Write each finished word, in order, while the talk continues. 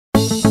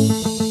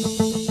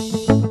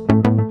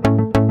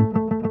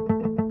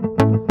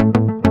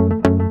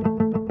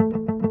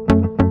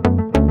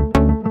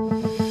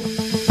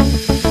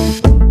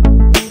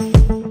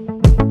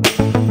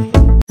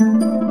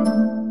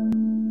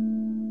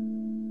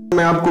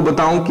मैं आपको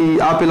बताऊं कि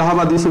आप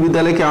इलाहाबाद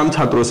विश्वविद्यालय के आम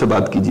छात्रों से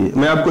बात कीजिए।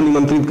 मैं आपको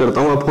निमंत्रित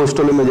करता हूं, आप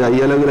हॉस्टलों में जाइए,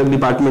 अलग अलग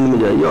डिपार्टमेंट में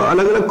जाइए और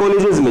अलग अलग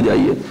कॉलेजेस में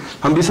जाइए।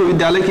 हम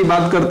विश्वविद्यालय की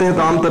बात करते हैं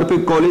तो आमतौर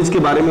पर कॉलेज के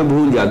बारे में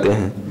भूल जाते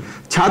हैं।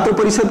 छात्र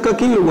परिषद का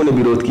किन लोगों ने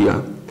विरोध किया?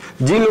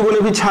 जिन लोगों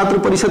ने भी छात्र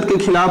परिषद के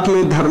खिलाफ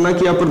में धरना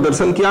किया,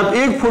 प्रदर्शन किया, आप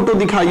एक फोटो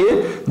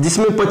दिखाइए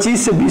जिसमें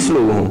 25 से 20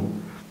 लोग हों।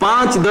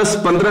 5, 10,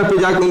 15 पे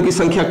जाकर उनकी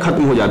संख्या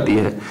खत्म हो जाती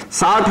है।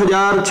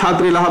 60,000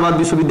 छात्र इलाहाबाद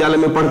विश्वविद्यालय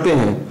में पढ़ते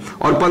हैं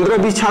और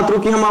 15-20 छात्रों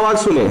की हम आवाज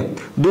सुने।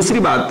 दूसरी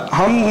बात,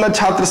 हम न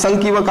छात्र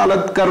संघ की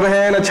वकालत कर रहे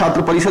हैं न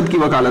छात्र परिषद की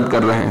वकालत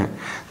कर रहे हैं।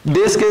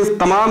 देश के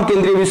तमाम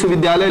केंद्रीय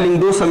विश्वविद्यालय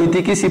लिंगदोष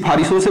समिति की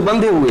सिफारिशों से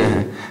बंधे हुए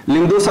हैं।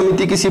 लिंगदोष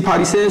समिति की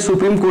सिफारिशें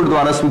सुप्रीम कोर्ट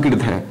द्वारा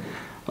स्वीकृत हैं।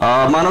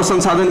 मानव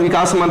संसाधन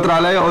विकास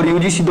मंत्रालय और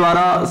यूजीसी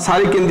द्वारा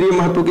सारे केंद्रीय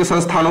महत्व के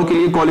संस्थानों के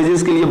लिए,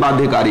 कॉलेजेस के लिए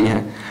बाध्यकारी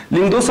है।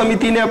 लिंगदोष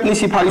समिति ने अपनी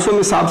सिफारिशों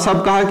में साफ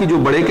साफ कहा कि जो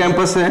बड़े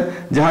कैंपस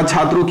है, जहां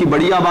छात्रों की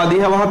बड़ी आबादी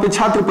है, वहां पे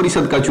छात्र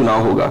परिषद का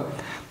चुनाव होगा।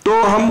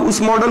 तो हम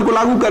उस मॉडल को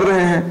लागू कर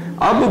रहे हैं।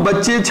 अब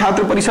बच्चे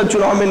छात्र परिषद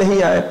चुनाव में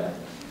नहीं आए,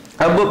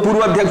 अब पूर्व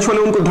अध्यक्षों ने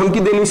उनको धमकी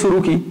देनी शुरू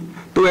की,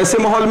 तो ऐसे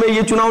माहौल में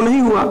ये चुनाव नहीं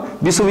हुआ।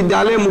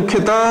 विश्वविद्यालय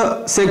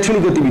मुख्यतः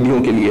शैक्षणिक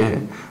गतिविधियों के लिए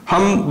है।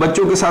 हम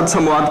बच्चों के साथ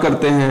संवाद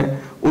करते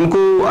हैं, उनको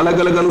अलग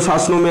अलग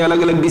अनुशासनों में,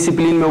 अलग अलग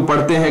डिसिप्लिन में वो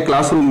पढ़ते हैं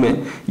क्लासरूम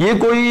में। ये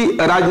कोई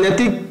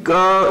राजनीतिक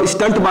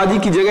स्टंटबाजी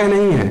की जगह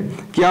नहीं है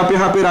कि आप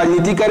यहाँ पे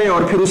राजनीति करें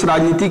और फिर उस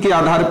राजनीति के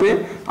आधार पे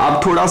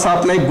आप थोड़ा सा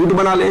अपना एक गुट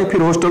बना लें,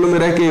 फिर हॉस्टलों में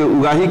रह के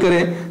उगाही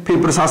करें,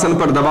 फिर प्रशासन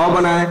पर दबाव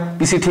बनाएं,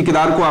 किसी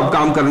ठेकेदार को आप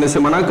काम करने से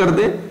मना कर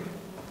दें।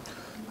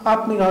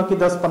 आपने कहा कि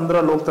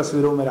 10-15 लोग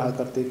तस्वीरों में रहा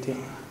करते थे।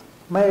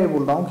 मैं ये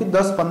बोल रहा हूँ कि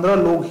 10-15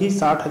 लोग ही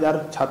 60,000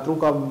 छात्रों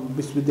का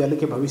विश्वविद्यालय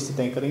के भविष्य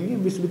तय करेंगे।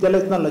 विश्वविद्यालय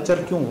इतना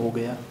लचर क्यों हो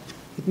गया?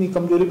 इतनी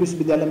कमजोरी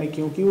विश्वविद्यालय में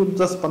क्यों कि वो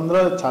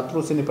 10-15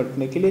 छात्रों से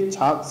निपटने के लिए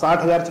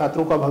 60,000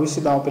 छात्रों का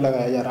भविष्य दांव पे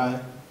लगाया जा रहा है?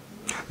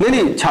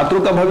 नहीं, छात्रों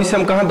का भविष्य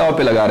हम कहां दांव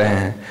पे लगा रहे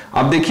हैं?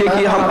 आप देखिए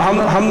कि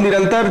हम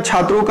निरंतर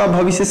छात्रों का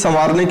भविष्य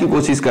संवारने की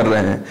कोशिश कर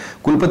रहे हैं।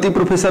 कुलपति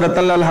प्रोफेसर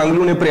रतनलाल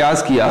हांगलू ने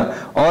प्रयास किया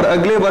और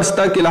अगले वर्ष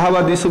तक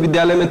इलाहाबाद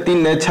विश्वविद्यालय में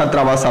 3 नए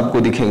छात्रावास आपको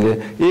दिखेंगे।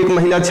 एक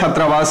महिला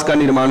छात्रावास का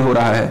निर्माण हो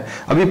रहा है।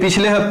 अभी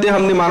पिछले हफ्ते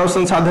हमने मानव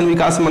संसाधन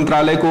विकास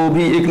मंत्रालय को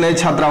भी एक नए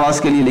छात्रावास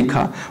के लिए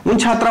लिखा। उन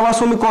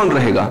छात्रावासों में कौन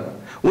रहेगा?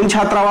 उन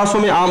छात्रावासों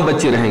में आम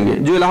बच्चे रहेंगे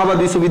जो इलाहाबाद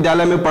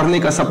विश्वविद्यालय में पढ़ने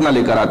का सपना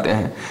लेकर आते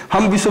हैं।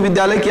 हम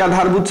विश्वविद्यालय की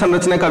आधारभूत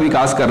संरचना का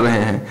विकास कर रहे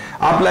हैं।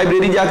 आप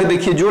लाइब्रेरी जाके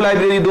देखिए, जो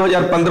लाइब्रेरी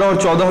 2015 और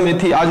 14 में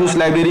थी, आज उस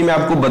लाइब्रेरी में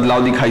आपको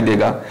बदलाव दिखाई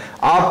देगा।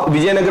 आप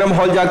विजयनगरम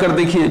हॉल जाकर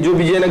देखिए, जो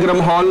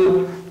विजयनगरम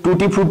हॉल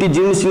टूटी फूटी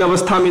जीर्ण शीर्ण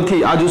अवस्था में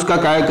थी, आज उसका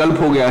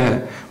कायाकल्प हो गया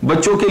है।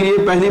 बच्चों के लिए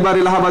पहली बार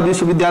इलाहाबाद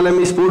विश्वविद्यालय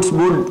में स्पोर्ट्स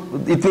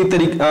बोर्ड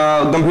इतनी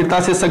गंभीरता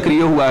से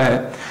सक्रिय हुआ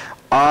है।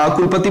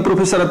 कुलपति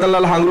प्रोफेसर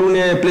रतनलाल हांगलू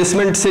ने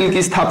प्लेसमेंट सेल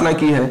की स्थापना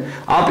की है।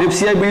 आप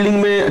एफसीआई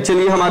बिल्डिंग में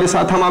चलिए हमारे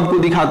साथ, हम आपको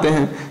दिखाते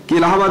हैं कि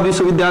इलाहाबाद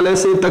विश्वविद्यालय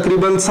से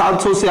तकरीबन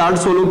 700 से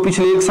 800 लोग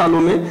पिछले 1 सालों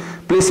में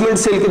प्लेसमेंट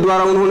सेल के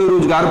द्वारा उन्होंने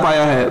रोजगार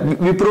पाया है।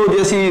 विप्रो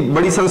जैसी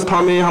बड़ी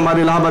संस्थाओं में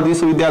हमारे इलाहाबाद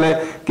विश्वविद्यालय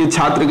के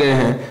छात्र गए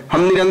हैं।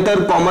 हम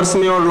निरंतर कॉमर्स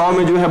में और लॉ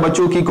में जो है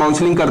बच्चों की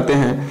काउंसलिंग करते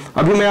हैं।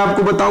 अभी मैं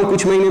आपको बताऊं,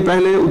 कुछ महीने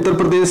पहले उत्तर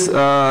प्रदेश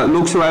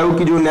लोक सेवा आयोग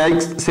की जो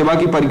न्यायिक सेवा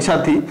की परीक्षा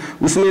थी,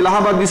 उसमें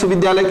इलाहाबाद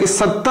विश्वविद्यालय के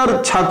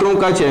 70 छात्रों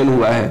का चयन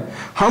हुआ है।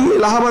 हम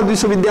इलाहाबाद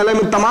विश्वविद्यालय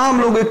में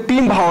तमाम लोग एक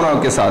टीम भावना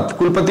के साथ,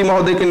 कुलपति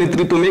महोदय के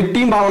नेतृत्व में एक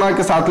टीम भावना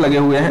के साथ लगे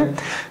हुए हैं।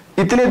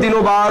 इतने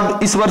दिनों बाद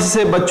इस वर्ष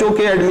से बच्चों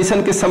के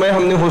एडमिशन के समय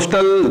हमने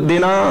हॉस्टल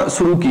देना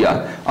शुरू किया।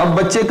 अब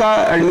बच्चे का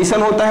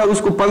एडमिशन होता है,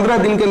 उसको 15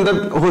 दिन के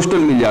अंदर हॉस्टल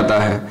मिल जाता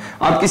है।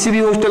 आप किसी भी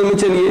हॉस्टल में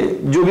चलिए,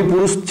 जो भी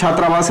पुरुष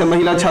छात्रावास है,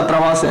 महिला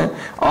छात्रावास है,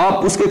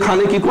 आप उसके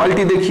खाने की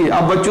क्वालिटी देखिए,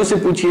 आप बच्चों से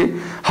पूछिए।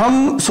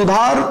 हम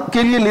सुधार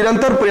के लिए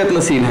निरंतर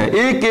प्रयत्नशील हैं।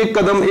 एक एक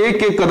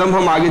कदम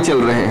हम आगे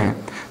चल रहे हैं।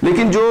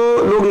 लेकिन जो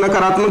लोग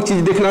नकारात्मक चीज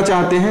देखना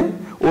चाहते हैं,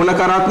 वो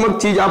नकारात्मक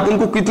चीज आप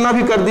उनको कितना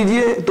भी कर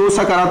दीजिए तो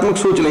सकारात्मक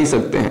सोच नहीं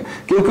सकते हैं,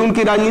 क्योंकि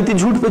उनकी राजनीति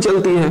झूठ पे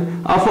चलती है,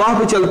 अफवाह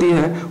पे चलती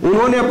है।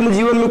 उन्होंने अपने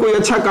जीवन में कोई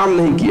अच्छा काम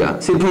नहीं किया,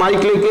 सिर्फ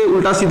माइक लेके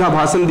उल्टा सीधा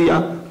भाषण दिया,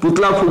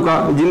 पुतला फूका,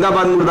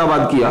 जिंदाबाद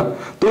मुर्दाबाद किया,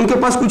 तो उनके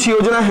पास कुछ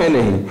योजना है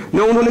नहीं,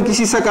 न उन्होंने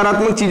किसी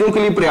सकारात्मक चीजों के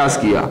लिए प्रयास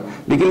किया।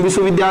 लेकिन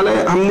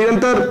विश्वविद्यालय, हम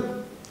निरंतर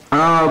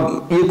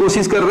ये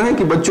कोशिश कर रहे हैं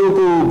कि बच्चों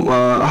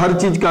को हर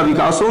चीज का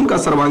विकास हो, उनका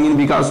सर्वांगीण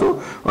विकास हो,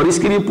 और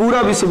इसके लिए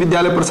पूरा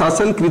विश्वविद्यालय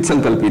प्रशासन कृत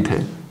संकल्पित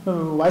है।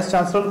 वाइस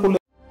चांसलर को